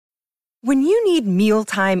When you need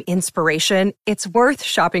mealtime inspiration, it's worth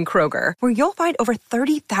shopping Kroger, where you'll find over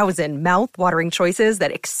 30,000 mouth-watering choices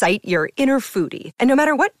that excite your inner foodie. And no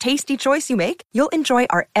matter what tasty choice you make, you'll enjoy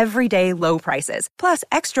our everyday low prices, plus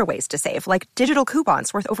extra ways to save, like digital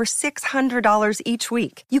coupons worth over $600 each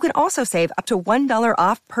week. You can also save up to $1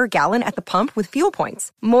 off per gallon at the pump with fuel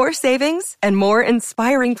points. More savings and more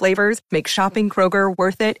inspiring flavors make shopping Kroger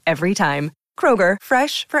worth it every time. Kroger,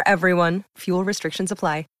 fresh for everyone. Fuel restrictions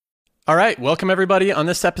apply. All right, welcome everybody. On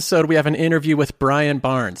this episode, we have an interview with Brian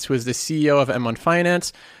Barnes, who is the CEO of M1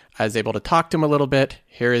 Finance. I was able to talk to him a little bit.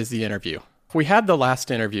 Here is the interview. We had the last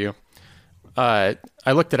interview. I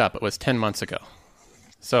looked it up. It was 10 months ago.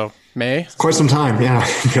 So, May? Quite some time, yeah.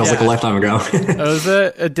 Feels like a lifetime ago. It was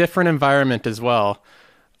a different environment as well.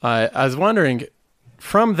 I was wondering,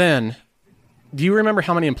 from then, do you remember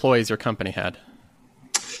how many employees your company had?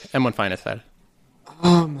 M1 Finance had?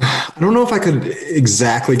 I don't know if I could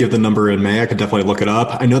exactly give the number in May. I could definitely look it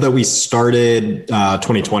up. I know that we started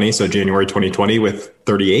 2020, so January 2020 with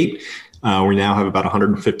 38. We now have about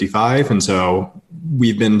 155. And so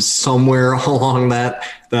we've been somewhere along that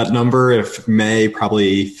number. If May,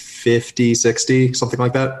 probably 50, 60, something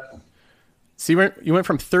like that. So you went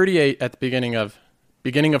from 38 at the beginning of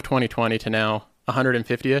 2020 to now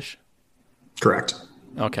 150-ish? Correct.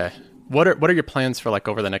 Okay. What are your plans for like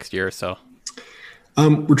over the next year or so?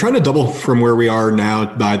 We're trying to double from where we are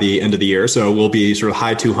now by the end of the year. So we'll be sort of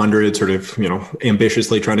high 200, sort of,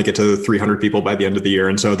 ambitiously trying to get to 300 people by the end of the year.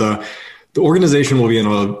 And so the organization will be in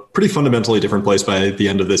a pretty fundamentally different place by the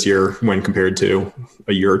end of this year when compared to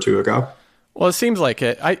a year or two ago. Well, it seems like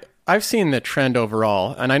it. I've seen the trend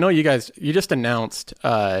overall, and I know you just announced,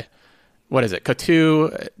 what is it? Coatue,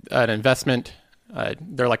 an investment.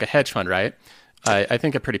 They're like a hedge fund, right? I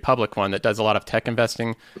think a pretty public one that does a lot of tech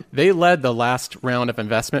investing. They led the last round of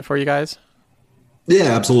investment for you guys?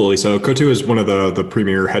 Yeah, absolutely. So Coatue is one of the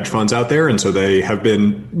premier hedge funds out there. And so they have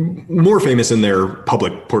been more famous in their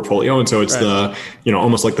public portfolio. And so it's right.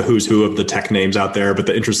 Almost like the who's who of the tech names out there. But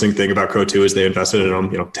the interesting thing about Coatue is they invested in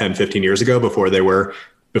them, 10, 15 years ago before they were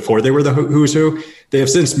the who's who. They have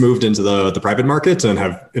since moved into the private markets and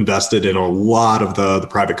have invested in a lot of the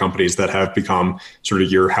private companies that have become sort of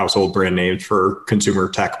your household brand names for consumer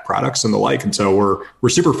tech products and the like. And so we're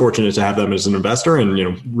super fortunate to have them as an investor and,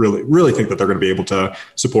 really, really think that they're going to be able to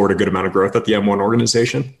support a good amount of growth at the M1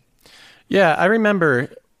 organization. Yeah, I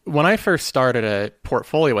remember when I first started a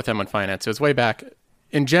portfolio with M1 Finance, it was way back.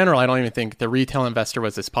 In general, I don't even think the retail investor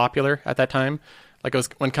was as popular at that time. Like it was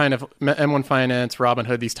when kind of M1 Finance,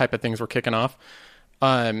 Robinhood, these type of things were kicking off.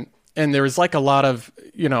 And there was like a lot of,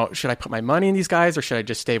 should I put my money in these guys or should I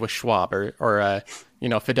just stay with Schwab or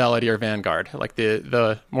Fidelity or Vanguard, like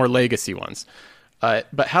the more legacy ones.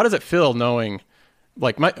 But how does it feel knowing,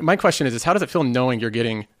 like my question is how does it feel knowing you're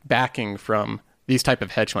getting backing from these type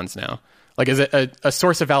of hedge funds now? Like, is it a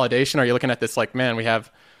source of validation? Are you looking at this like, man, we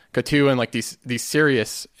have Coatue and like these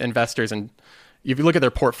serious investors, and if you look at their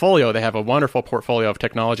portfolio, they have a wonderful portfolio of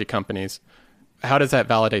technology companies. How does that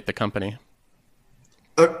validate the company?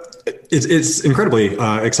 It's incredibly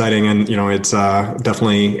exciting, and it's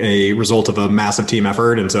definitely a result of a massive team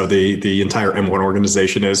effort. And so the entire M1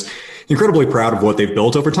 organization is incredibly proud of what they've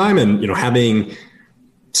built over time. And having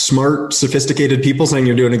smart, sophisticated people saying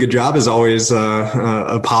you're doing a good job is always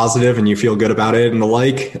a positive, and you feel good about it and the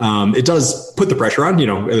like. It does put the pressure on.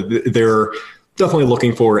 They're definitely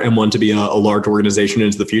looking for M1 to be a large organization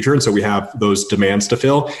into the future. And so we have those demands to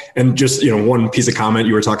fill. And just, one piece of comment,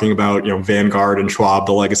 you were talking about, Vanguard and Schwab,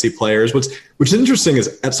 the legacy players. Which is interesting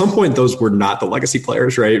is at some point, those were not the legacy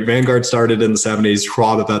players, right? Vanguard started in the 70s,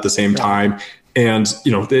 Schwab about the same time. And,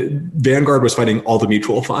 the Vanguard was fighting all the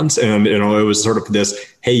mutual funds. And, it was sort of this,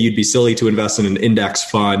 hey, you'd be silly to invest in an index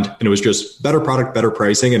fund. And it was just better product, better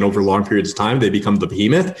pricing. And over long periods of time, they become the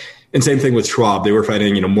behemoth. And same thing with Schwab. They were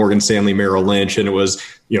fighting, Morgan Stanley, Merrill Lynch. And it was,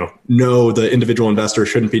 no, the individual investor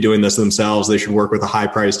shouldn't be doing this themselves. They should work with a high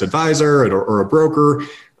priced advisor or a broker,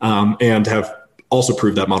 and have also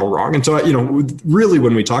proved that model wrong. And so, really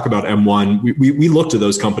when we talk about M1, we look to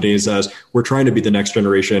those companies as we're trying to be the next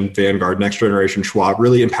generation Vanguard, next generation Schwab,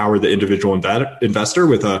 really empower the individual investor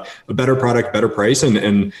with a better product, better price.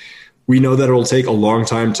 And we know that it'll take a long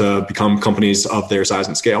time to become companies of their size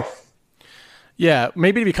and scale. Yeah,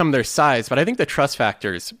 maybe to become their size, but I think the trust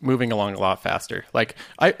factor is moving along a lot faster. Like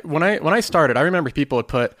when I started, I remember people would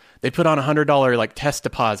put on $100 like test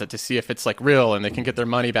deposit to see if it's like real and they can get their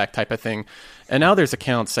money back type of thing. And now there's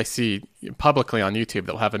accounts I see publicly on YouTube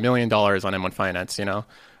that will have $1 million on M1 Finance.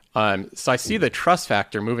 So I see the trust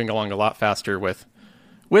factor moving along a lot faster with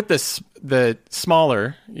the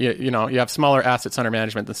smaller. You have smaller assets under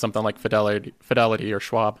management than something like Fidelity or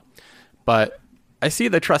Schwab. but I see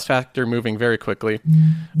the trust factor moving very quickly.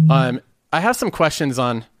 I have some questions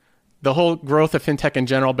on the whole growth of fintech in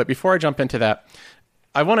general, but before I jump into that,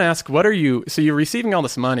 I want to ask, so you're receiving all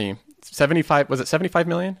this money, 75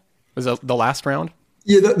 million? Was it the last round?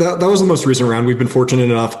 Yeah, that was the most recent round. We've been fortunate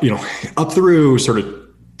enough, up through sort of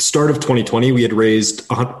start of 2020, we had raised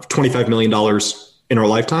 $25 million in our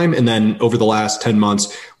lifetime. And then over the last 10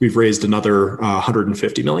 months, we've raised another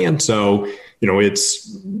 150 million. So,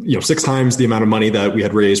 it's, 6 times the amount of money that we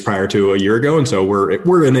had raised prior to a year ago. And so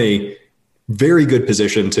we're in a very good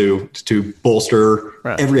position to bolster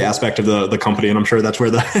every aspect of the company. And I'm sure that's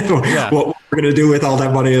where what we're going to do with all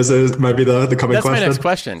that money is might be the coming that's question. My next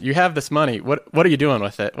question. You have this money. What are you doing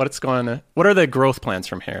with it? What are the growth plans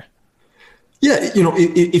from here? Yeah.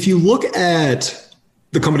 If you look at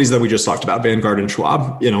the companies that we just talked about, Vanguard and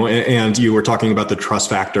Schwab, and you were talking about the trust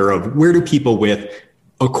factor of where do people with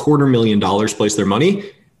 $250,000 place their money,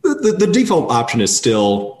 the default option is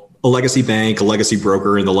still a legacy bank, a legacy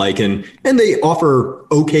broker, and the like, and they offer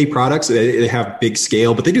okay products. They have big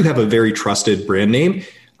scale, but they do have a very trusted brand name.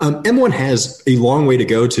 M1 has a long way to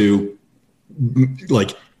go to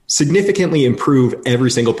significantly improve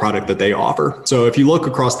every single product that they offer. So if you look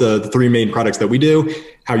across the 3 main products that we do,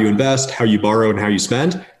 how you invest, how you borrow, and how you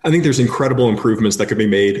spend, I think there's incredible improvements that could be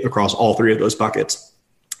made across all 3 of those buckets.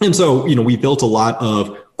 And so, we built a lot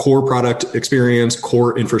of core product experience,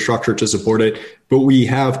 core infrastructure to support it, but we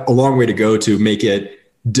have a long way to go to make it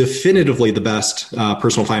definitively the best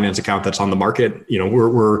personal finance account that's on the market.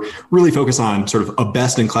 We're really focused on sort of a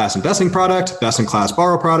best-in-class investing product, best-in-class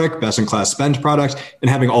borrow product, best-in-class spend product, and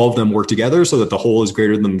having all of them work together so that the whole is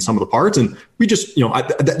greater than the sum of the parts. And we just,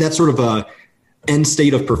 that's sort of a end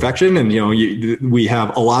state of perfection. And, we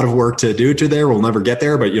have a lot of work to do to there. We'll never get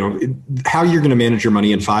there, but how you're going to manage your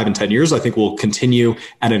money in 5 and 10 years, I think will continue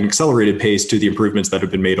at an accelerated pace to the improvements that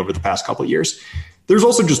have been made over the past couple of years. There's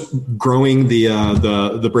also just growing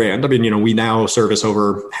the brand. I mean, we now service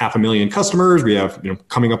over 500,000 customers. We have,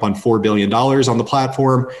 coming up on $4 billion on the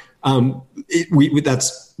platform.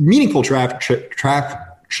 That's meaningful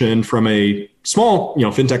traction from a small,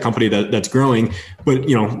 fintech company that's growing. But,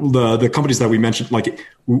 the companies that we mentioned,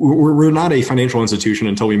 we're not a financial institution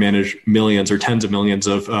until we manage millions or tens of millions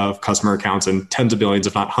of customer accounts and tens of billions,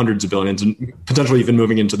 if not hundreds of billions, and potentially even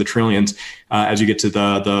moving into the trillions as you get to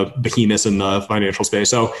the behemoths in the financial space.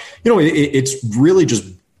 So, it's really just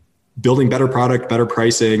building better product, better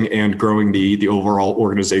pricing, and growing the overall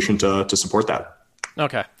organization to support that.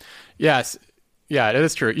 Okay. Yes. Yeah, it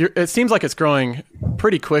is true. It seems like it's growing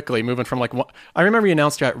pretty quickly, moving from I remember you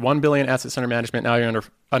announced you're at 1 billion assets under management. Now you're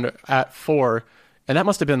at 4, and that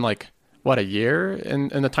must have been a year in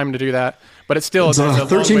the time to do that. But it's still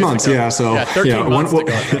 13 months. Yeah, so 13 months to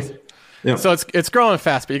go. Yeah. So it's growing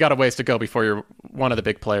fast, but you got a ways to go before you're one of the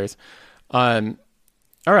big players. All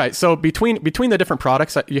right. So between the different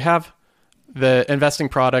products, you have the investing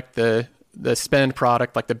product, the spend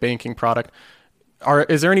product, like the banking product.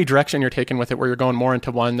 Is there any direction you're taking with it where you're going more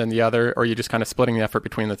into one than the other, or are you just kind of splitting the effort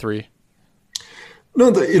between the 3?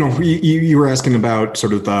 No, you were asking about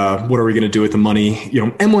sort of what are we going to do with the money?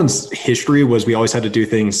 M1's history was we always had to do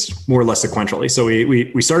things more or less sequentially. So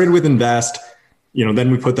we started with invest,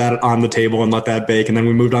 then we put that on the table and let that bake, and then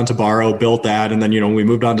we moved on to borrow, built that, and then we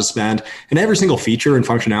moved on to spend. And every single feature and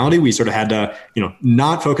functionality, we sort of had to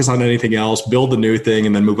not focus on anything else, build the new thing,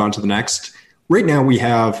 and then move on to the next. Right now we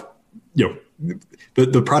have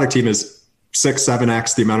the product team is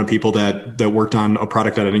 6-7x the amount of people that worked on a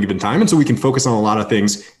product at any given time. And so we can focus on a lot of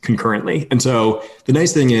things concurrently. And so the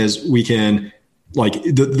nice thing is we can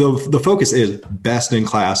the focus is best in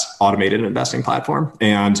class automated investing platform,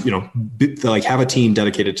 and have a team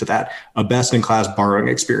dedicated to that, a best in class borrowing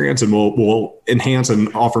experience, and we'll enhance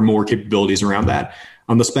and offer more capabilities around that.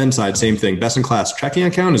 On the spend side, same thing, best in class checking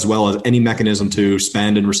account, as well as any mechanism to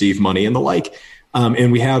spend and receive money and the like.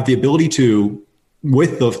 And we have the ability to,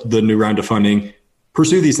 with the new round of funding,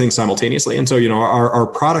 pursue these things simultaneously. And so, our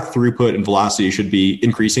product throughput and velocity should be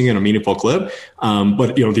increasing in a meaningful clip.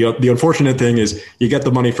 But, the unfortunate thing is you get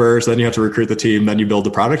the money first, then you have to recruit the team, then you build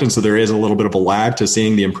the product. And so there is a little bit of a lag to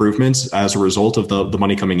seeing the improvements as a result of the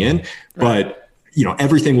money coming in. Right. But,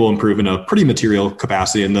 everything will improve in a pretty material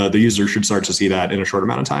capacity, and the user should start to see that in a short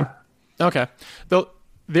amount of time. Okay.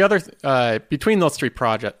 The other, between those 3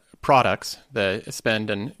 products, the spend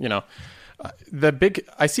and,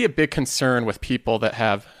 I see a big concern with people that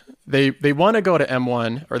have, they want to go to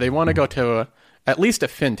M1, or they want to go to at least a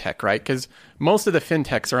fintech, right? Because most of the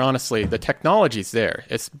fintechs are honestly, the technology's there.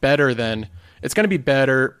 It's going to be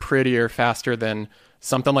better, prettier, faster than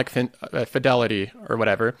something like Fidelity or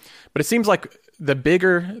whatever. But it seems like the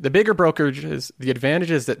bigger brokerages, the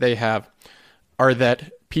advantages that they have are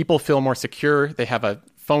that people feel more secure. They have a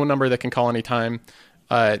phone number that can call anytime.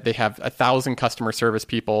 They have 1,000 customer service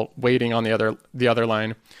people waiting on the other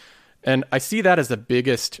line. And I see that as the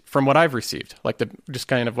biggest from what I've received, like just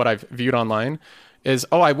kind of what I've viewed online is,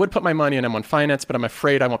 I would put my money in M1 Finance, but I'm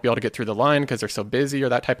afraid I won't be able to get through the line because they're so busy or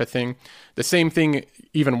that type of thing. The same thing,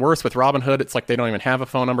 even worse with Robinhood. It's like they don't even have a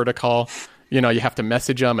phone number to call. You have to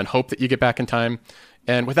message them and hope that you get back in time.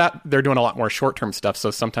 And with that, they're doing a lot more short-term stuff.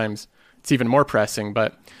 So sometimes it's even more pressing.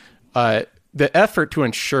 But the effort to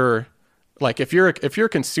ensure, like if you're a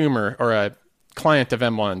consumer or a client of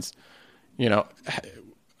M1's,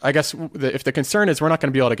 I guess if the concern is we're not going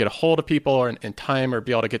to be able to get a hold of people or in time or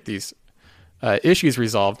be able to get these issues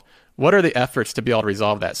resolved, what are the efforts to be able to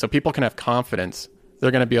resolve that so people can have confidence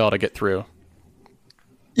they're going to be able to get through?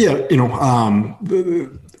 Yeah,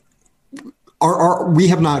 we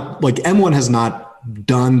have not, like M1 has not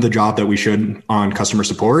done the job that we should on customer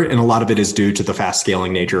support. And a lot of it is due to the fast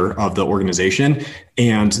scaling nature of the organization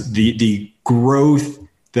and the growth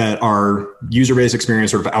that our user base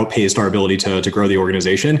experience sort of outpaced our ability to grow the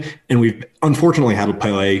organization. And we've unfortunately had to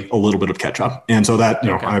play a little bit of catch up. And so that,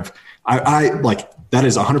 I like, that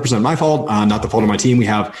is 100% my fault, not the fault of my team. We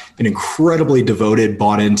have an incredibly devoted,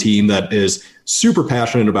 bought in team that is super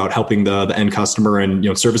passionate about helping the end customer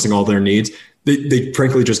and, servicing all their needs. They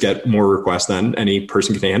frankly just get more requests than any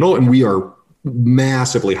person can handle. And we are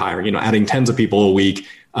massively hiring, adding tens of people a week.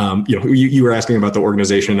 You were asking about the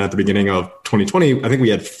organization at the beginning of 2020. I think we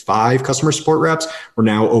had 5 customer support reps. We're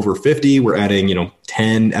now over 50. We're adding,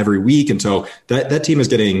 10 every week. And so that team is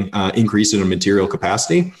getting increased in a material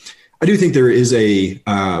capacity. I do think there is a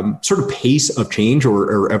sort of pace of change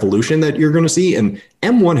or evolution that you're going to see. And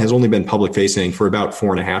M1 has only been public facing for about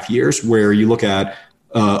 4.5 years, where you look at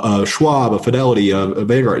a Schwab, a Fidelity, a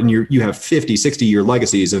Vanguard, and you have 50, 60-year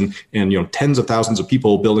legacies and tens of thousands of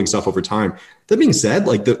people building stuff over time. That being said,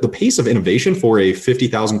 like the pace of innovation for a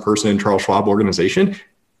 50,000 person Charles Schwab organization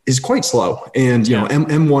is quite slow. And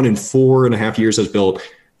M1 in 4.5 years has built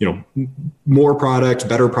more product,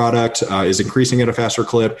 better product, is increasing at a faster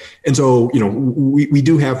clip. And so, we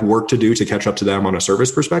do have work to do to catch up to them on a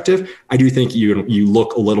service perspective. I do think you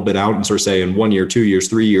look a little bit out and sort of say in 1 year, 2 years,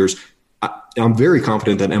 3 years, I'm very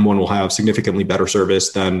confident that M1 will have significantly better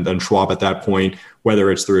service than Schwab at that point,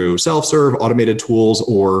 whether it's through self-serve, automated tools,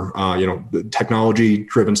 or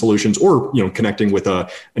technology-driven solutions, or connecting with an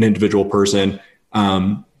individual person.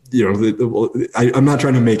 I'm not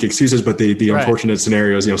trying to make excuses, but the right. Unfortunate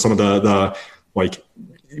scenarios, some of the like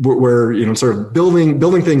where sort of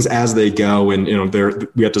building things as they go, and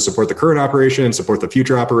we have to support the current operations, support the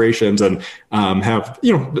future operations, and have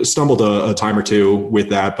stumbled a time or two with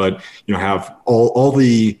that, but have all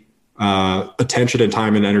the attention and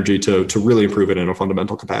time and energy to really improve it in a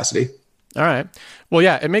fundamental capacity. All right. Well,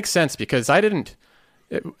 yeah, it makes sense because I don't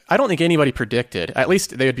think anybody predicted, at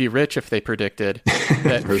least they would be rich if they predicted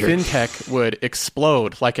that sure. Fintech would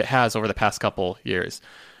explode like it has over the past couple years.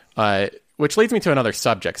 Which leads me to another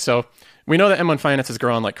subject. So we know that M1 Finance is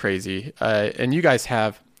growing like crazy, and you guys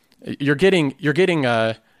you're getting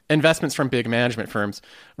investments from big management firms.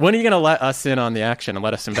 When are you going to let us in on the action and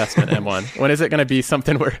let us invest in M1? When is it going to be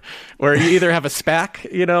something where you either have a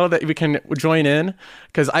SPAC, that we can join in?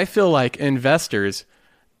 Because I feel like investors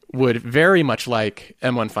would very much like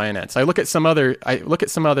M1 Finance. I look at some other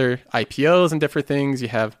IPOs and different things. You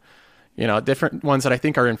have different ones that I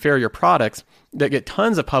think are inferior products that get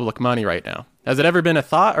tons of public money right now. Has it ever been a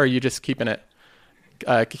thought, or are you just keeping it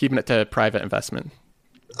to private investment?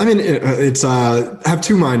 I mean, it's I have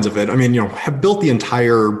two minds of it. I mean, have built the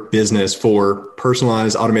entire business for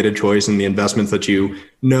personalized automated choice and the investments that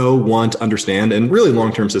want, understand, and really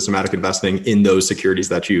long-term systematic investing in those securities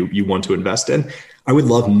that you want to invest in. I would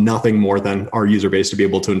love nothing more than our user base to be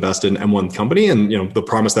able to invest in M1 company. And, the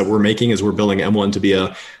promise that we're making is we're building M1 to be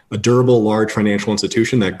a durable, large financial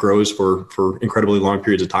institution that grows for incredibly long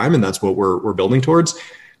periods of time. And that's what we're building towards.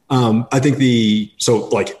 I think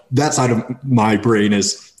that side of my brain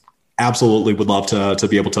is absolutely would love to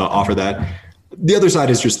be able to offer that. The other side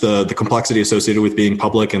is just the complexity associated with being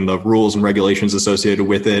public and the rules and regulations associated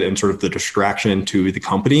with it, and sort of the distraction to the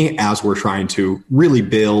company as we're trying to really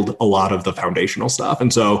build a lot of the foundational stuff.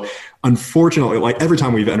 And so unfortunately, like every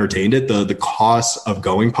time we've entertained it, the costs of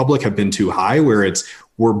going public have been too high, where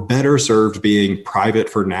we're better served being private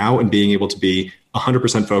for now and being able to be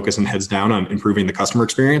 100% focused and heads down on improving the customer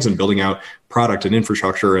experience and building out product and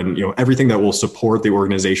infrastructure and everything that will support the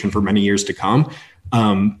organization for many years to come.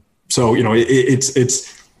 So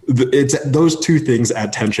it's it's those two things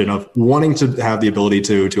at tension of wanting to have the ability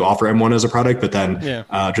to offer M1 as a product, but then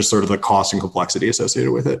just sort of the cost and complexity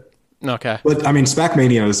associated with it. Okay. But I mean, SPAC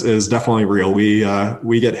mania is definitely real.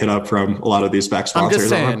 We get hit up from a lot of these SPAC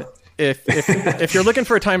sponsors. I'm just saying, if you're looking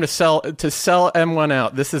for a time to sell M1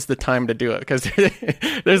 out, this is the time to do it, because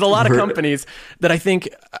there's a lot of companies that I think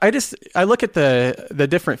I look at the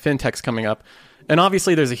different fintechs coming up, and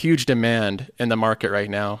obviously there's a huge demand in the market right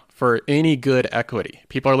now for any good equity.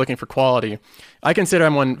 People are looking for quality. I consider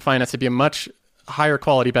M1 Finance to be a much higher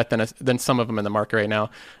quality bet than some of them in the market right now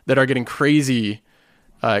that are getting crazy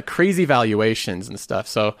valuations and stuff.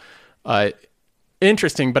 So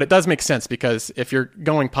interesting, but it does make sense, because if you're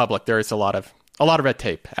going public, there is a lot of red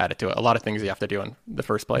tape added to it, a lot of things you have to do in the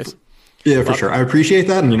first place. Yeah, for sure. I appreciate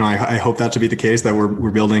that. And, I hope that to be the case, that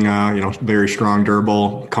we're building a, very strong,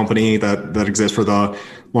 durable company that exists for the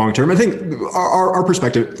long term. I think our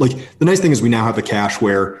perspective, like, the nice thing is we now have the cash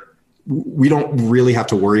where we don't really have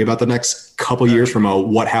to worry about the next couple of years from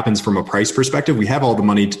what happens from a price perspective. We have all the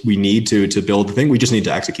money we need to build the thing. We just need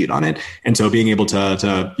to execute on it. And so being able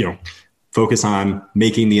to focus on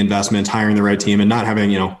making the investments, hiring the right team, and not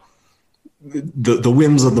having, the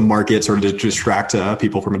whims of the market sort of to distract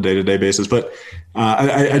people from a day-to-day basis. But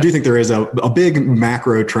I do think there is a big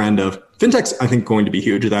macro trend of fintech's, I think, going to be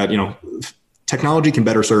huge, that, technology can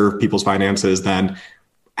better serve people's finances than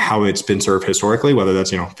how it's been served historically, whether that's,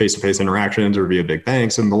 face-to-face interactions or via big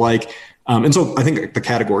banks and the like. And so I think the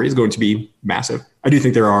category is going to be massive. I do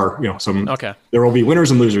think there are, there will be winners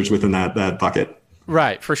and losers within that bucket.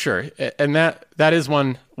 Right, for sure. And that is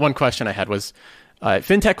one question I had was,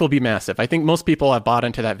 fintech will be massive. I think most people have bought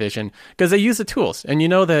into that vision because they use the tools, and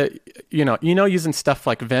that using stuff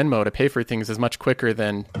like Venmo to pay for things is much quicker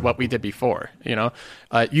than what we did before.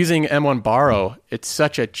 Using M1 Borrow, it's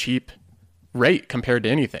such a cheap rate compared to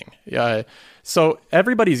anything. So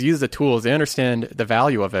everybody's used the tools; they understand the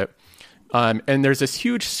value of it, and there's this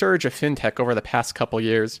huge surge of fintech over the past couple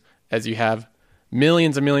years as you have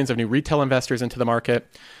millions and millions of new retail investors into the market,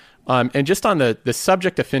 and just on the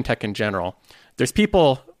subject of fintech in general. There's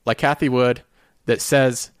people like Kathy Wood that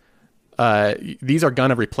says these are going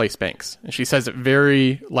to replace banks. And she says it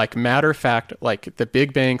very matter of fact, like the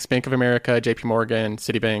big banks, Bank of America, JP Morgan,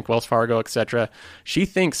 Citibank, Wells Fargo, etc. She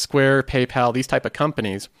thinks Square, PayPal, these type of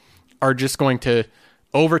companies are just going to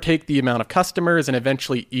overtake the amount of customers and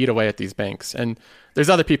eventually eat away at these banks. And there's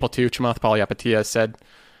other people too. Chamath Palihapitiya said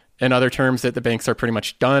in other terms that the banks are pretty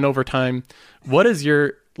much done over time. What is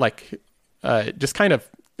your just kind of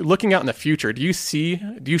looking out in the future, do you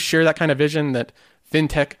share that kind of vision that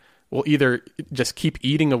fintech will either just keep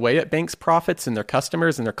eating away at banks' profits and their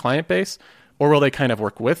customers and their client base, or will they kind of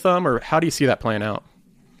work with them, or how do you see that playing out?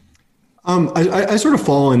 I sort of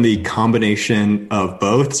fall in the combination of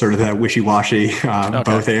both, sort of that wishy-washy,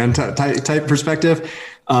 both and type perspective.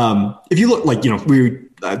 If you look, we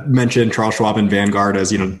mentioned Charles Schwab and Vanguard as,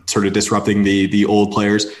 sort of disrupting the old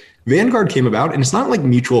players. Vanguard came about, and it's not like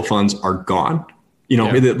mutual funds are gone.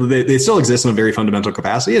 They still exist in a very fundamental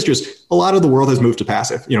capacity. It's just a lot of the world has moved to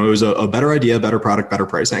passive. It was a better idea, better product, better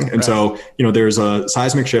pricing. And so, there's a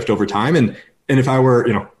seismic shift over time. And if I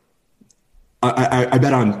were, I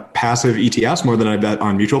bet on passive ETFs more than I bet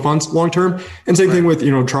on mutual funds long-term. And same thing with,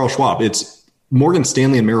 Charles Schwab. It's Morgan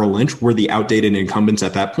Stanley and Merrill Lynch were the outdated incumbents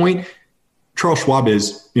at that point. Charles Schwab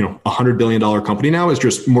is, $100 billion company now. It's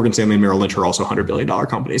just Morgan Stanley and Merrill Lynch are also $100 billion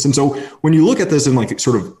companies. And so when you look at this in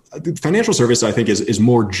sort of financial service, I think is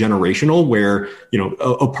more generational, where,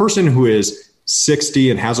 a person who is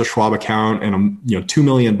 60 and has a Schwab account and, $2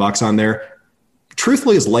 million on there,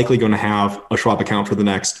 truthfully is likely going to have a Schwab account for the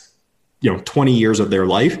next, 20 years of their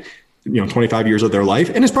life, 25 years of their life,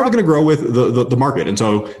 and it's probably going to grow with the market. And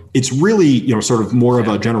so it's really, sort of more of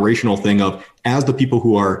a generational thing of, as the people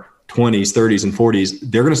who are 20s, 30s, and 40s,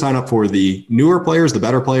 they're going to sign up for the newer players, the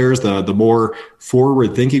better players, the more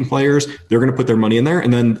forward-thinking players. They're going to put their money in there,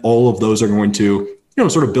 and then all of those are going to,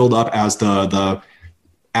 sort of build up as the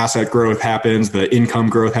asset growth happens, the income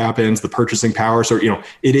growth happens, the purchasing power. So,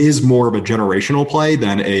 it is more of a generational play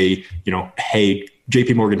than a, hey,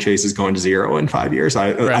 JP Morgan Chase is going to zero in 5 years.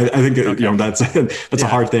 I think that's a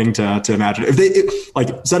hard thing to imagine.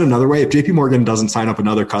 If said another way, if JP Morgan doesn't sign up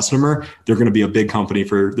another customer, they're going to be a big company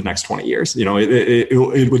for the next 20 years.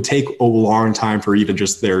 It would take a long time for even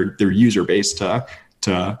just their user base to.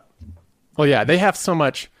 Well, yeah, they have so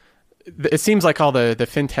much. It seems like all the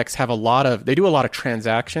fintechs have they do a lot of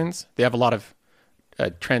transactions. They have a lot of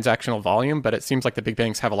transactional volume, but it seems like the big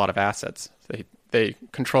banks have a lot of assets. They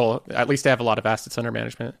control, at least they have a lot of assets under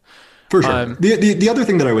management. For sure. The other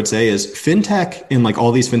thing that I would say is fintech and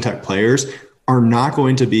all these fintech players are not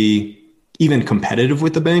going to be even competitive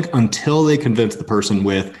with the bank until they convince the person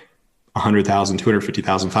with $100,000, $250,000,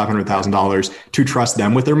 $500,000 to trust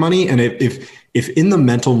them with their money. And if in the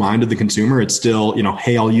mental mind of the consumer, it's still,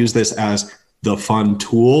 hey, I'll use this as the fun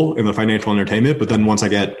tool in the financial entertainment, but then once I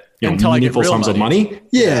get meaningful sums of money,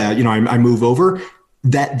 I move over.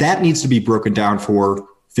 That needs to be broken down for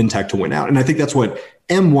fintech to win out. And I think that's what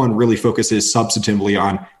M1 really focuses substantively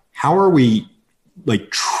on. How are we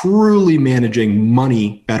truly managing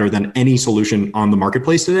money better than any solution on the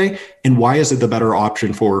marketplace today? And why is it the better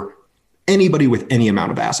option for anybody with any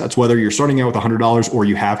amount of assets? Whether you're starting out with $100 or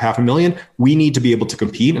you have $500,000, we need to be able to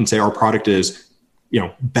compete and say our product is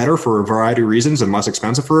better for a variety of reasons and less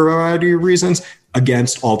expensive for a variety of reasons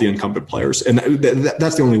against all the incumbent players. And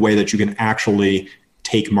that's the only way that you can actually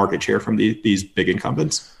take market share from these big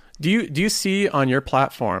incumbents. Do you see on your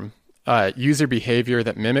platform user behavior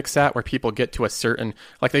that mimics that, where people get to a certain,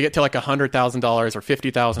 they get to $100,000 or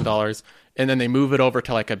 $50,000, and then they move it over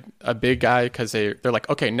to a big guy because they're like,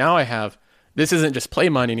 okay, now I have, this isn't just play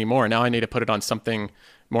money anymore. Now I need to put it on something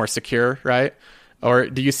more secure, right? Or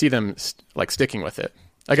do you see them sticking with it?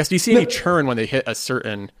 I guess, do you see any churn when they hit a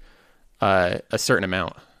certain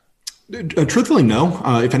amount? Truthfully, no.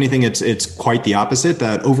 If anything, it's quite the opposite.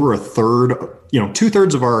 That over a third,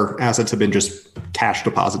 2/3 of our assets have been just cash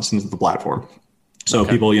deposits into the platform. So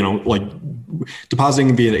people,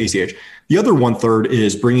 depositing via ACH. The other 1/3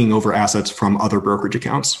 is bringing over assets from other brokerage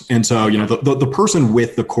accounts. And so, the person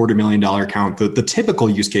with the $250,000 account, the typical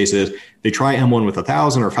use case is they try M1 with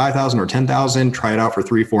 1,000 or 5,000 or 10,000, try it out for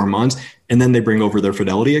 3-4 months, and then they bring over their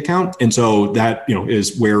Fidelity account. And so that,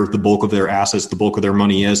 is where the bulk of their assets, the bulk of their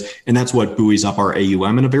money is. And that's what buoys up our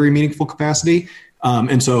AUM in a very meaningful capacity.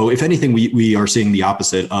 And so if anything, we are seeing the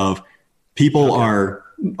opposite of people are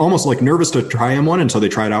almost nervous to try M1. And so they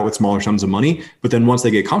try it out with smaller sums of money. But then once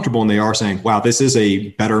they get comfortable and they are saying, wow, this is a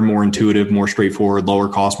better, more intuitive, more straightforward, lower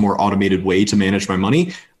cost, more automated way to manage my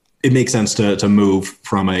money, it makes sense to move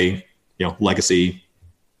from a legacy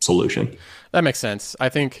solution. That makes sense. I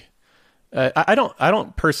think I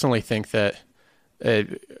don't personally think that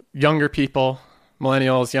younger people,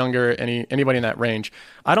 millennials, younger, anybody in that range,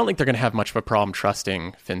 I don't think they're going to have much of a problem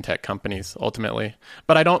trusting fintech companies ultimately.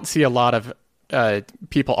 But I don't see a lot of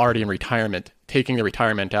people already in retirement taking the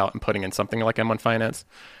retirement out and putting in something like M1 Finance.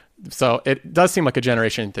 So it does seem like a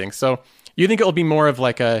generation thing. So you think it will be more of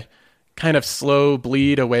a kind of slow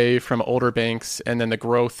bleed away from older banks and then the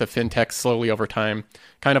growth of fintech slowly over time,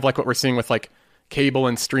 kind of like what we're seeing with cable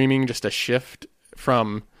and streaming, just a shift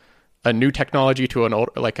from a new technology to an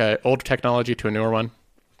older technology to a newer one?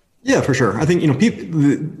 Yeah, for sure. I think,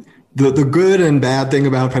 people, the good and bad thing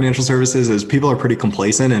about financial services is people are pretty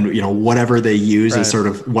complacent, and whatever they use is sort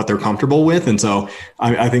of what they're comfortable with. And so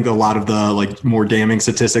I think a lot of the more damning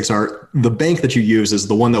statistics are the bank that you use is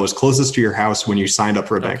the one that was closest to your house when you signed up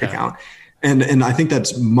for a bank account. And I think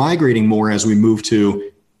that's migrating more as we move to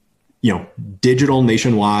digital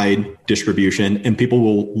nationwide distribution, and people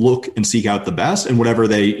will look and seek out the best, and whatever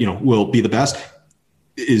they will be the best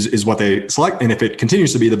is what they select. And if it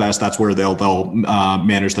continues to be the best, that's where they'll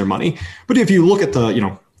manage their money. But if you look at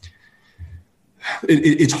the,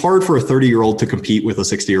 it's hard for a 30-year-old to compete with a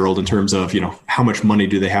 60-year-old in terms of, how much money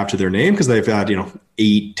do they have to their name? Because they've had,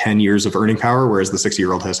 8-10 years of earning power, whereas the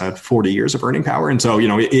 60-year-old has had 40 years of earning power. And so,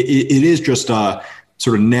 it is just a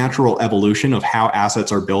sort of natural evolution of how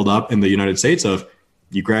assets are built up in the United States. Of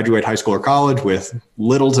you graduate high school or college with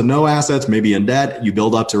little to no assets, maybe in debt, you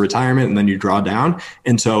build up to retirement, and then you draw down.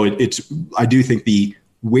 And so I do think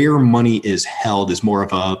where money is held is more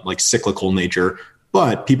of a cyclical nature,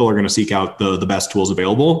 but people are going to seek out the best tools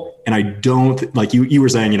available. And I don't, like you were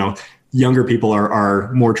saying, younger people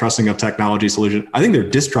are more trusting of technology solutions. I think they're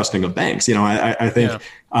distrusting of banks. I think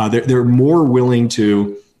they're more willing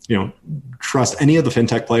to, trust any of the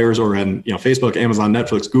fintech players or Facebook, Amazon,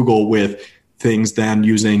 Netflix, Google with things than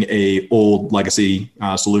using a old legacy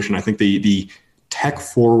solution. I think the tech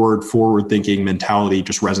forward thinking mentality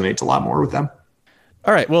just resonates a lot more with them.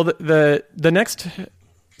 All right. Well, the next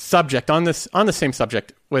subject on the same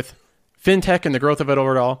subject with fintech and the growth of it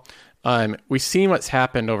overall, we've seen what's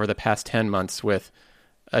happened over the past 10 months with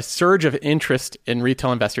a surge of interest in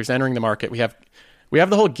retail investors entering the market. We have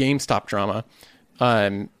the whole GameStop drama.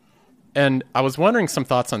 And I was wondering some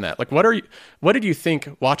thoughts on that. What did you think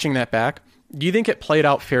watching that back? Do you think it played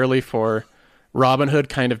out fairly for Robinhood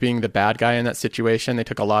kind of being the bad guy in that situation? They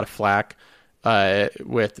took a lot of flack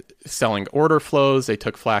with selling order flows. They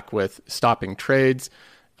took flack with stopping trades.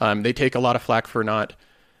 They take a lot of flack for not,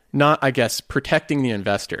 I guess, protecting the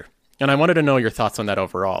investor. And I wanted to know your thoughts on that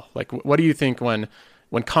overall. What do you think when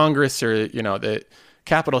Congress or, the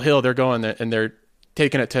Capitol Hill, they're going and they're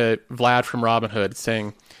taking it to Vlad from Robinhood,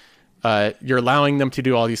 saying you're allowing them to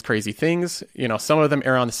do all these crazy things. Some of them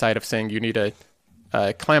err on the side of saying you need to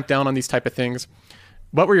clamp down on these type of things.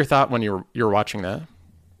 What were your thoughts when you were watching that?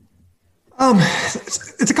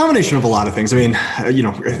 It's a combination of a lot of things. I mean,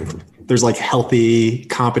 there's like healthy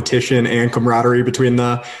competition and camaraderie between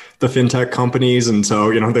the fintech companies, and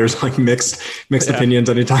so there's like mixed opinions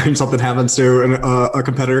anytime something happens to a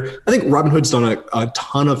competitor. I think Robinhood's done a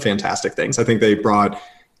ton of fantastic things. I think they brought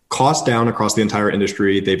costs down across the entire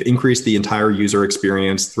industry. They've increased the entire user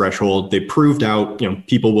experience threshold. They proved out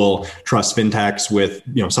people will trust fintechs with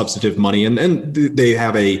substantive money, and they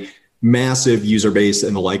have a massive user base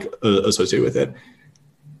and the like associated with it.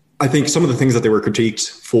 I think some of the things that they were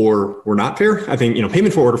critiqued for were not fair. I think,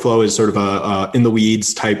 payment for order flow is sort of a in the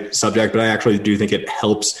weeds type subject, but I actually do think it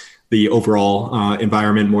helps the overall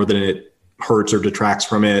environment more than it hurts or detracts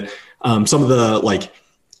from it. Some of the like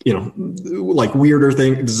weirder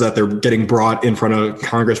things that they're getting brought in front of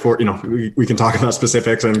Congress for, we can talk about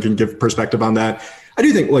specifics and can give perspective on that. I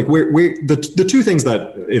do think like the two things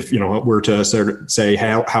that if, were to sort of say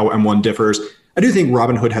how M1 differs, I do think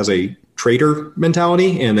Robinhood has a trader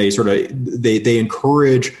mentality, and they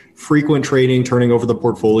encourage frequent trading, turning over the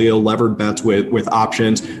portfolio, levered bets with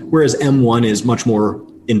options, whereas M1 is much more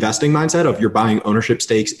investing mindset of you're buying ownership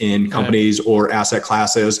stakes in companies or asset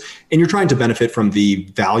classes, and you're trying to benefit from the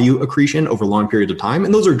value accretion over long periods of time.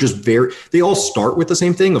 And those are just they all start with the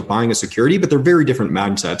same thing of buying a security, but they're very different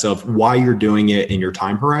mindsets of why you're doing it in your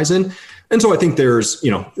time horizon. And so I think there's,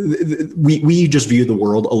 we just view the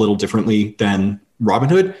world a little differently than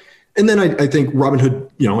Robinhood. And then I think Robinhood,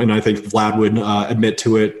 and I think Vlad would admit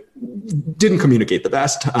to it, didn't communicate the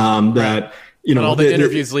best. That all the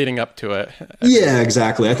interviews leading up to it. Yeah,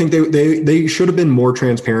 exactly. I think they should have been more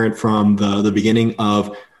transparent from the beginning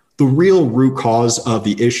of the real root cause of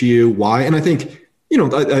the issue. Why? And I think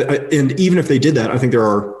and even if they did that, I think there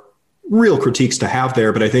are real critiques to have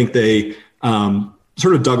there. But I think they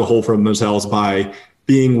sort of dug a hole for themselves by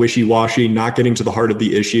being wishy-washy, not getting to the heart of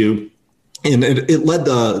the issue. And it led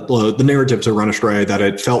the narrative to run astray, that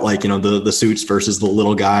it felt like, the suits versus the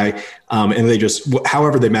little guy. And they just,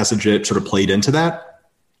 however they messaged it, sort of played into that.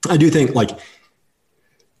 I do think like,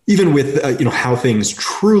 even with, how things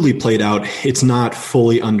truly played out, it's not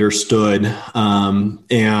fully understood. And,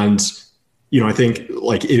 I think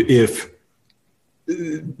like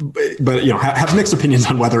have mixed opinions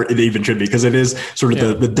on whether it even should be, because it is sort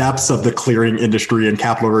of the depths of the clearing industry and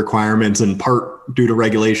capital requirements, and part due to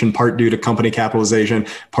regulation, part due to company capitalization,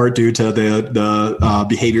 part due to the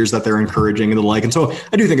behaviors that they're encouraging and the like. And so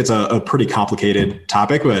I do think it's a pretty complicated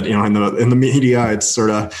topic, but in the media, it's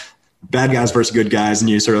sort of bad guys versus good guys, and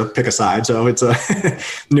you sort of pick a side. So it's a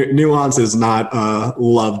nuance is not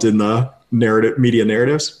loved in the media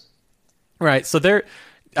narratives. Right. So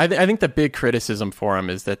I think the big criticism for them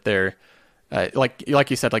is that they're like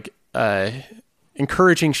you said,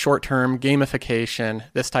 encouraging short-term gamification,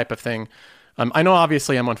 this type of thing. I know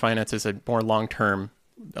obviously M1 Finance is a more long-term,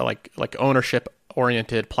 like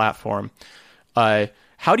ownership-oriented platform.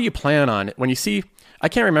 How do you plan on it when you see? I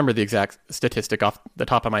can't remember the exact statistic off the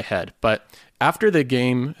top of my head, but after the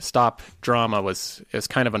GameStop drama was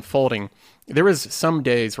kind of unfolding, there was some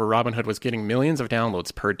days where Robinhood was getting millions of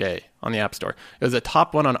downloads per day on the App Store. It was a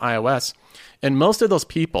top one on iOS. And most of those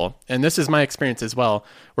people, and this is my experience as well,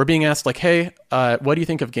 were being asked like, hey, what do you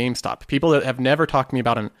think of GameStop? People that have never talked to me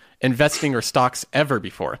about investing or stocks ever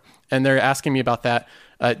before. And they're asking me about that,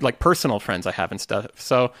 like personal friends I have and stuff.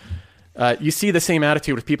 So you see the same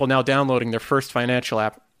attitude with people now downloading their first financial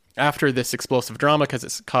app after this explosive drama because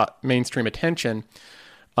it's caught mainstream attention.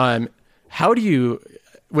 How do you,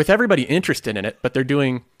 with everybody interested in it, but they're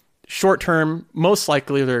doing short-term, most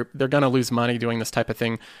likely they're going to lose money doing this type of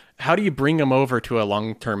thing. How do you bring them over to a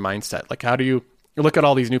long-term mindset? Like, how do you look at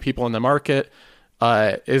all these new people in the market?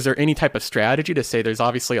 Is there any type of strategy to say there's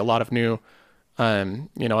obviously a lot of new,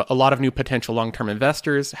 a lot of new potential long-term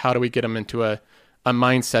investors? How do we get them into a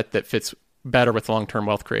mindset that fits better with long-term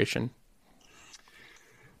wealth creation?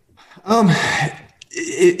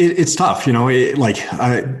 It's tough, a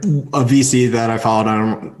VC that I followed, I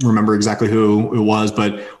don't remember exactly who it was,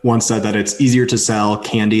 but once said that it's easier to sell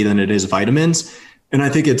candy than it is vitamins. And I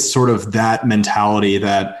think it's sort of that mentality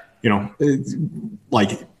that,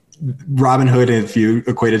 like Robinhood, if you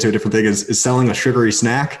equate it to a different thing, is selling a sugary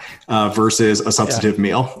snack versus a substantive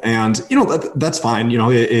meal. And, that's fine.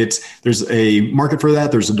 There's a market for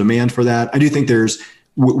that. There's a demand for that. I do think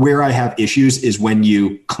where I have issues is when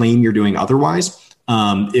you claim you're doing otherwise.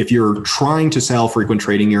 If you're trying to sell frequent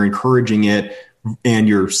trading, you're encouraging it and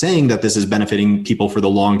you're saying that this is benefiting people for the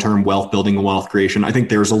long-term wealth building and wealth creation, I think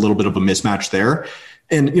there's a little bit of a mismatch there.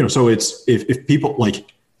 And, so it's, if people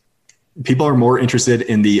are more interested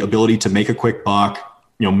in the ability to make a quick buck,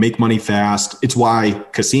 make money fast. It's why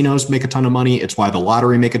casinos make a ton of money. It's why the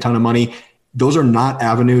lottery make a ton of money. Those are not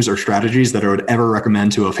avenues or strategies that I would ever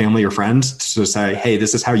recommend to a family or friends to say, hey,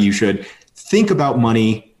 this is how you should think about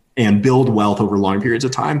money and build wealth over long periods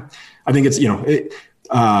of time. I think it's,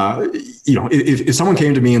 if someone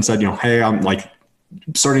came to me and said, hey, I'm like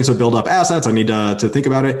starting to build up assets, I need to think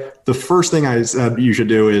about it. The first thing I said you should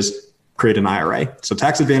do is create an IRA. So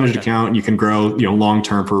tax advantaged account, and you can grow,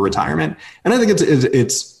 long-term for retirement. And I think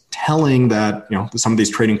it's telling that, some of these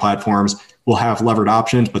trading platforms will have levered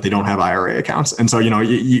options, but they don't have IRA accounts. And so,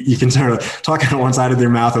 you can sort of talk on one side of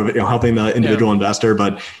your mouth of, helping the individual investor,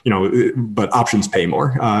 but options pay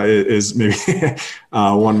more, is maybe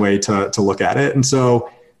one way to look at it. And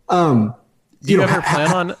so, do you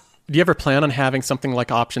ever plan on having something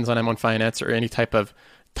like options on M1 Finance or any type of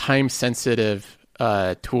time sensitive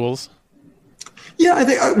tools? Yeah, I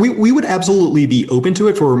think we would absolutely be open to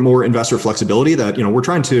it for more investor flexibility that, we're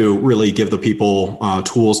trying to really give the people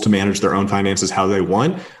tools to manage their own finances how they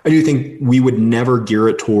want. I do think we would never gear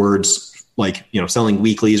it towards selling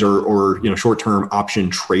weeklies or short-term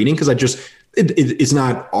option trading, because it's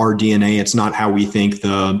not our DNA. It's not how we think it's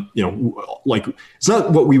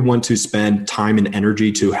not what we want to spend time and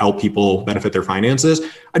energy to help people benefit their finances.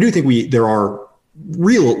 I do think there are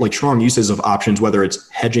real strong uses of options, whether it's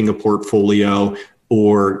hedging a portfolio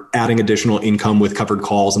or adding additional income with covered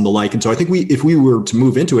calls and the like. And so I think if we were to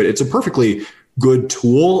move into it, it's a perfectly good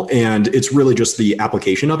tool, and it's really just the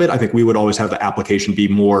application of it. I think we would always have the application be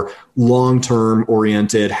more long-term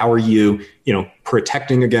oriented. How are you,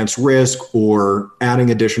 protecting against risk or adding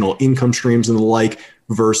additional income streams and the like,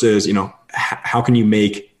 versus, how can you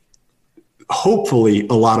make hopefully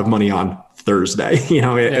a lot of money on Thursday,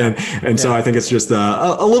 So I think it's just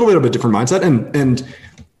a little bit of a different mindset, and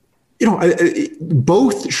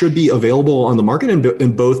both should be available on the market,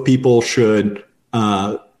 and both people should,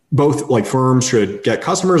 both firms should get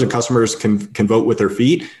customers, and customers can vote with their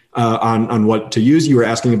feet on what to use. You were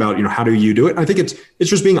asking about, how do you do it? I think it's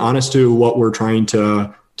just being honest to what we're trying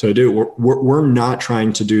to do. We're not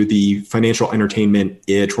trying to do the financial entertainment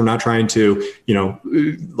itch. We're not trying to,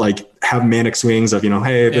 have manic swings of,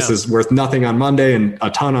 hey, this is worth nothing on Monday and a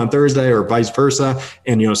ton on Thursday, or vice versa.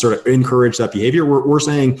 And, sort of encourage that behavior. We're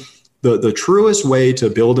saying the truest way to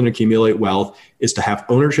build and accumulate wealth is to have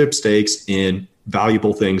ownership stakes in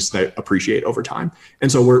valuable things that appreciate over time.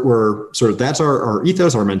 And so we're sort of, that's our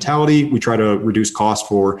ethos, our mentality. We try to reduce costs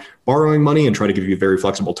for borrowing money and try to give you very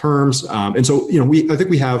flexible terms. And so, I think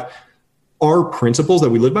we have our principles that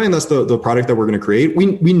we live by, and that's the product that we're going to create.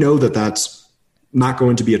 We know that that's not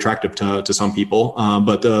going to be attractive to some people,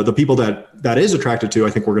 but the people that is attracted to, I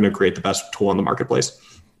think we're going to create the best tool on the marketplace.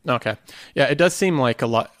 Okay. Yeah, it does seem like a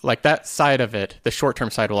lot, like that side of it, the short-term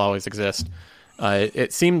side will always exist.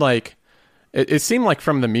 It seemed like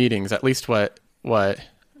from the meetings, at least what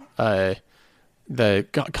the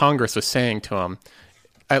Congress was saying to them,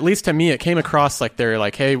 at least to me, it came across like they're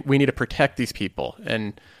like, hey, we need to protect these people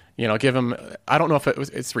and, give them, I don't know if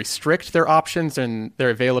it's restrict their options and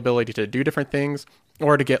their availability to do different things,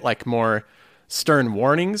 or to get more stern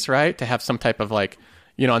warnings, right? To have some type of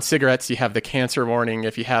on cigarettes, you have the cancer warning.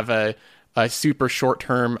 If you have a super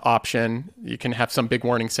short-term option, you can have some big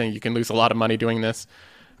warning saying you can lose a lot of money doing this.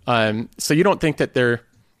 So you don't think that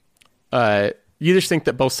you just think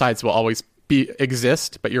that both sides will always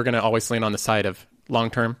exist, but you're going to always lean on the side of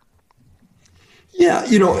long-term? Yeah,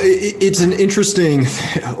 it's an interesting,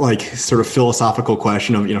 sort of philosophical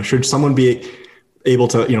question of, should someone be able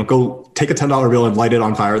to, go take a $10 bill and light it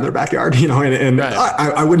on fire in their backyard, and right.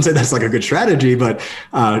 I wouldn't say that's a good strategy, but,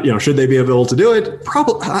 should they be able to do it?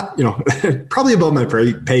 Probably, probably above my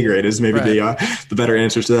pay grade is maybe the better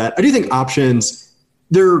answer to that. I do think options,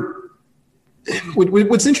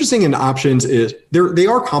 what's interesting in options is they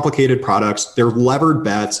are complicated products. They're levered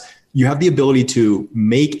bets. You have the ability to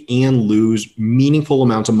make and lose meaningful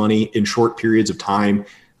amounts of money in short periods of time.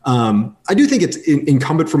 I do think it's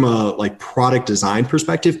incumbent from a product design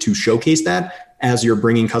perspective to showcase that as you're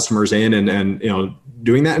bringing customers in and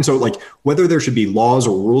doing that. And so whether there should be laws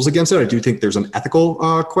or rules against it, I do think there's an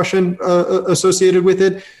ethical question associated with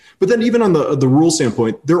it. But then even on the rule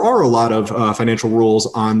standpoint, there are a lot of financial rules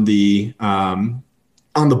on the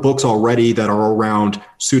books already that are around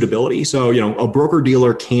suitability. So, a broker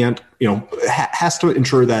dealer can't, has to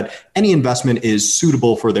ensure that any investment is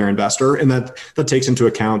suitable for their investor. And that takes into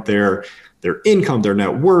account their their income, their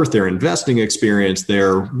net worth, their investing experience,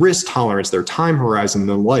 their risk tolerance, their time horizon, and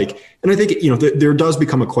the like. And I think, there does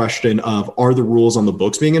become a question of, are the rules on the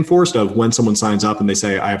books being enforced, of when someone signs up and they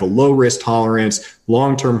say, I have a low risk tolerance,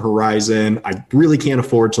 long-term horizon, I really can't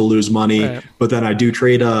afford to lose money, right, but then I do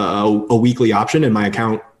trade a weekly option and my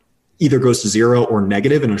account either goes to zero or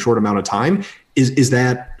negative in a short amount of time. Is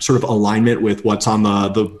that sort of alignment with what's on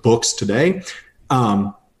the books today?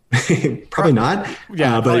 Probably not.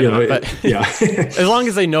 Yeah, but yeah. As long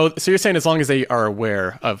as they know. So you're saying as long as they are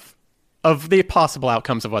aware of the possible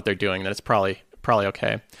outcomes of what they're doing, then it's probably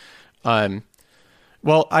okay.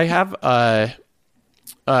 Well, I have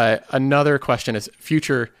another question: is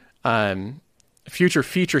future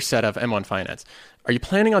feature set of M1 Finance? Are you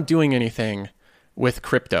planning on doing anything with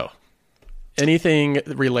crypto? Anything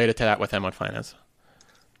related to that with M1 Finance?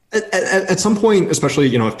 At some point,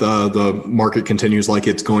 especially, if the market continues like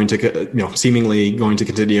it's going to, seemingly going to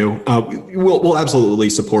continue, we'll absolutely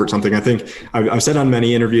support something. I think I've said on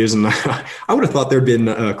many interviews, and I would have thought there'd been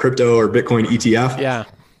a crypto or Bitcoin ETF. Yeah,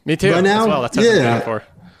 me too. By now, as well. That's what I'm looking for.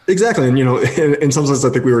 Exactly. And, in some sense, I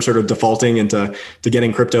think we were sort of defaulting into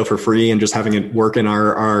getting crypto for free and just having it work in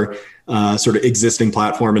our sort of existing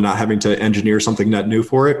platform and not having to engineer something net new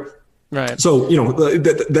for it. Right. So,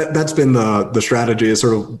 that's been the strategy, is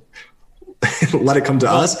sort of let it come to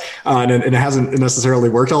us. And it hasn't necessarily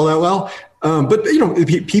worked all that well. But,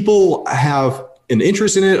 people have an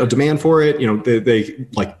interest in it, a demand for it. They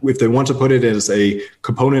like, if they want to put it as a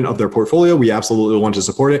component of their portfolio, we absolutely want to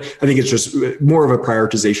support it. I think it's just more of a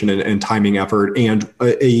prioritization and timing effort, and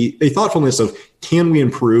a thoughtfulness of, can we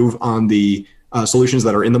improve on the solutions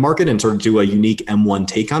that are in the market and sort of do a unique M1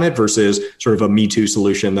 take on it versus sort of a Me Too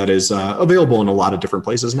solution that is available in a lot of different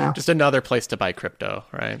places now. Just another place to buy crypto,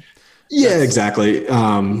 right? Yeah, exactly. We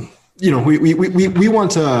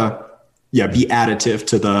want to be additive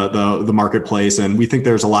to the marketplace, and we think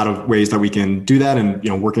there's a lot of ways that we can do that,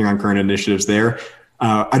 and working on current initiatives there.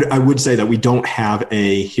 I would say that we don't have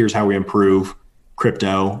a here's how we improve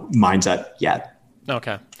crypto mindset yet.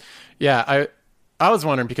 Okay. Yeah, I was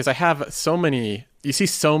wondering, because I have you see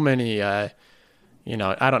so many, I don't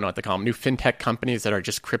know what to call them, new fintech companies that are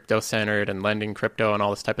just crypto centered and lending crypto and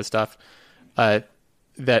all this type of stuff, that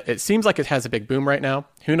it seems like it has a big boom right now.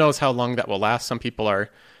 Who knows how long that will last? Some people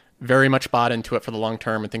are very much bought into it for the long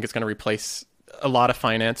term and think it's going to replace a lot of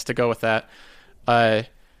finance to go with that.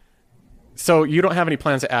 So you don't have any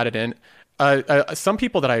plans to add it in. Some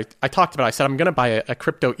people that I talked about, I said, I'm going to buy a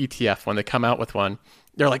crypto ETF when they come out with one.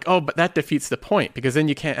 They're like, oh, but that defeats the point, because then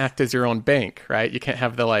you can't act as your own bank, right? You can't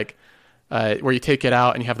have the where you take it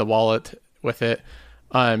out and you have the wallet with it.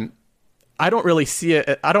 I don't really see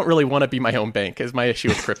it. I don't really want to be my own bank, is my issue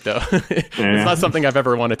with crypto. It's not something I've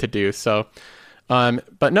ever wanted to do. So,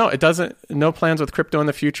 but no, it doesn't, no plans with crypto in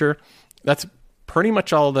the future. That's pretty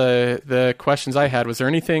much all the questions I had. Was there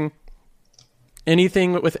anything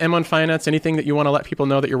with M1 Finance, anything that you want to let people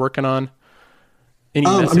know that you're working on? Any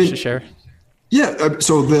message to share? Yeah.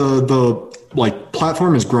 So the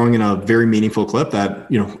platform is growing in a very meaningful clip that,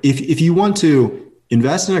 if you want to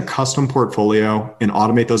invest in a custom portfolio and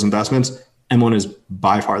automate those investments, M1 is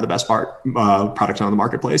by far the best product on the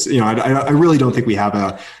marketplace. I really don't think we have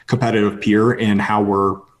a competitive peer in how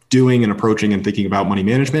we're doing and approaching and thinking about money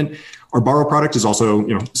management. Our borrow product is also,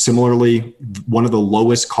 similarly one of the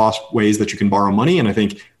lowest cost ways that you can borrow money. And I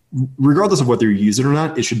think regardless of whether you use it or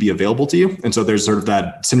not, it should be available to you. And so there's sort of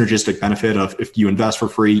that synergistic benefit of, if you invest for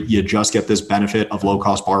free, you just get this benefit of low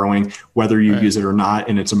cost borrowing, whether you use it or not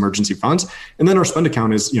in its emergency funds. And then our spend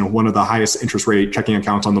account is, one of the highest interest rate checking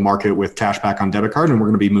accounts on the market with cash back on debit card. And we're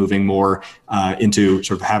going to be moving more into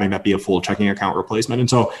sort of having that be a full checking account replacement. And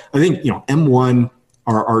so I think, M1,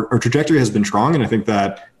 our trajectory has been strong. And I think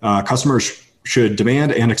that customers should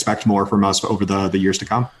demand and expect more from us over the years to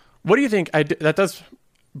come. What do you think? That does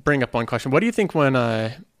bring up one question. What do you think when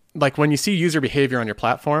you see user behavior on your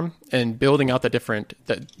platform and building out the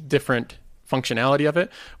different functionality of it,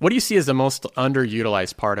 what do you see as the most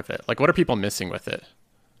underutilized part of it? Like, what are people missing with it?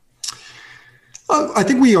 I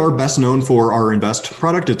think we are best known for our Invest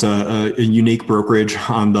product. It's a unique brokerage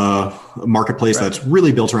on the marketplace that's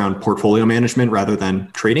really built around portfolio management rather than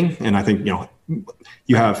trading. And I think,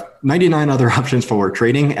 you have 99 other options for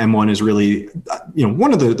trading. M1 is really,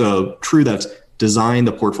 one of the true that's design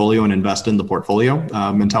the portfolio and invest in the portfolio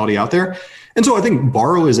mentality out there. And so I think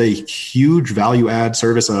Borrow is a huge value add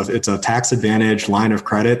service. It's a tax advantage line of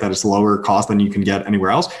credit that is lower cost than you can get anywhere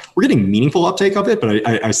else. We're getting meaningful uptake of it, but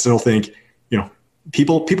I still think,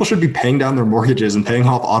 people should be paying down their mortgages and paying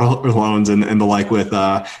off auto loans and the like with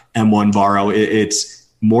M1 Borrow. It's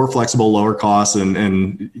more flexible, lower costs,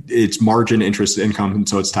 and it's margin interest income, and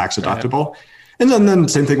so it's tax deductible. Right. And then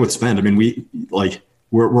same thing with spend. I mean,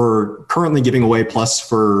 we're currently giving away Plus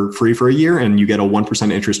for free for a year, and you get a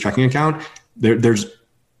 1% interest checking account. There's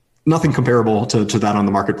nothing comparable to that on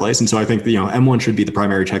the marketplace. And so I think M1 should be the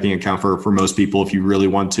primary checking account for most people if you really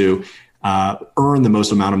want to earn the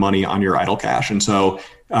most amount of money on your idle cash. And so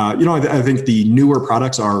I think the newer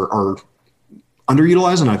products are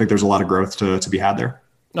underutilized, and I think there's a lot of growth to be had there.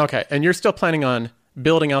 Okay, and you're still planning on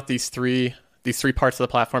building out these three parts of the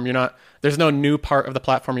platform. There's no new part of the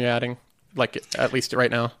platform you're adding, like at least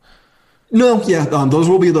right now. No, yeah, those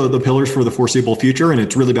will be the pillars for the foreseeable future, and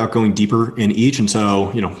it's really about going deeper in each. And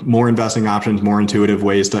so, more investing options, more intuitive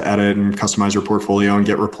ways to edit and customize your portfolio and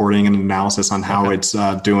get reporting and analysis on how it's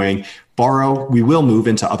doing. Borrow, we will move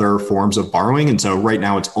into other forms of borrowing. And so right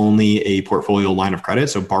now it's only a portfolio line of credit,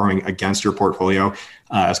 so borrowing against your portfolio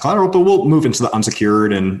as collateral, but we'll move into the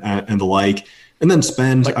unsecured and the like. And then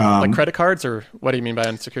spend. Like credit cards, or what do you mean by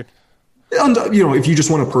unsecured? And, if you just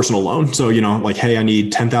want a personal loan, so, hey, I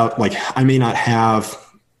need 10,000, I may not have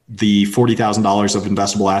the $40,000 of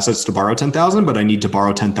investable assets to borrow 10,000, but I need to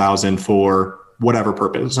borrow 10,000 for whatever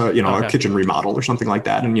purpose, a kitchen remodel or something like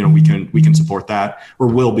that. And, we can support that, or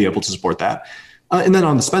will be able to support that. And then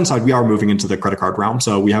on the spend side, we are moving into the credit card realm.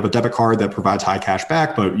 So we have a debit card that provides high cash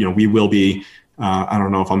back, but, we will be, I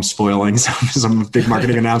don't know if I'm spoiling some big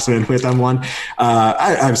marketing announcement with M1.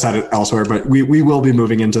 I've said it elsewhere, but we will be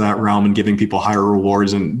moving into that realm and giving people higher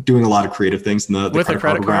rewards and doing a lot of creative things in the credit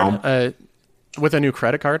card realm. With a new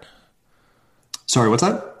credit card? Sorry, what's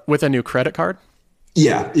that? With a new credit card?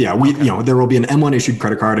 Yeah. We there will be an M1 issued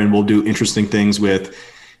credit card, and we'll do interesting things with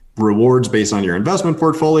rewards based on your investment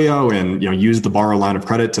portfolio, and use the borrow line of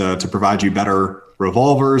credit to provide you better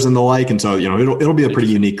revolvers and the like. And so, it'll be a pretty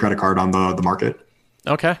unique credit card on the market.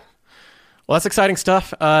 Okay. Well, that's exciting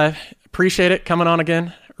stuff. Appreciate it coming on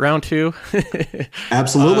again. Round 2.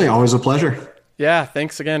 Absolutely. Always a pleasure. Yeah.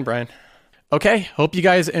 Thanks again, Brian. Okay. Hope you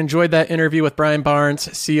guys enjoyed that interview with Brian Barnes,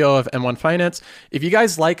 CEO of M1 Finance. If you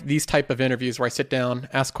guys like these type of interviews where I sit down,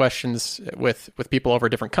 ask questions with people over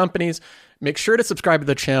different companies, make sure to subscribe to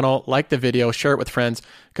the channel, like the video, share it with friends,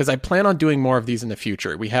 because I plan on doing more of these in the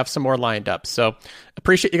future. We have some more lined up. So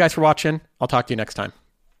appreciate you guys for watching. I'll talk to you next time.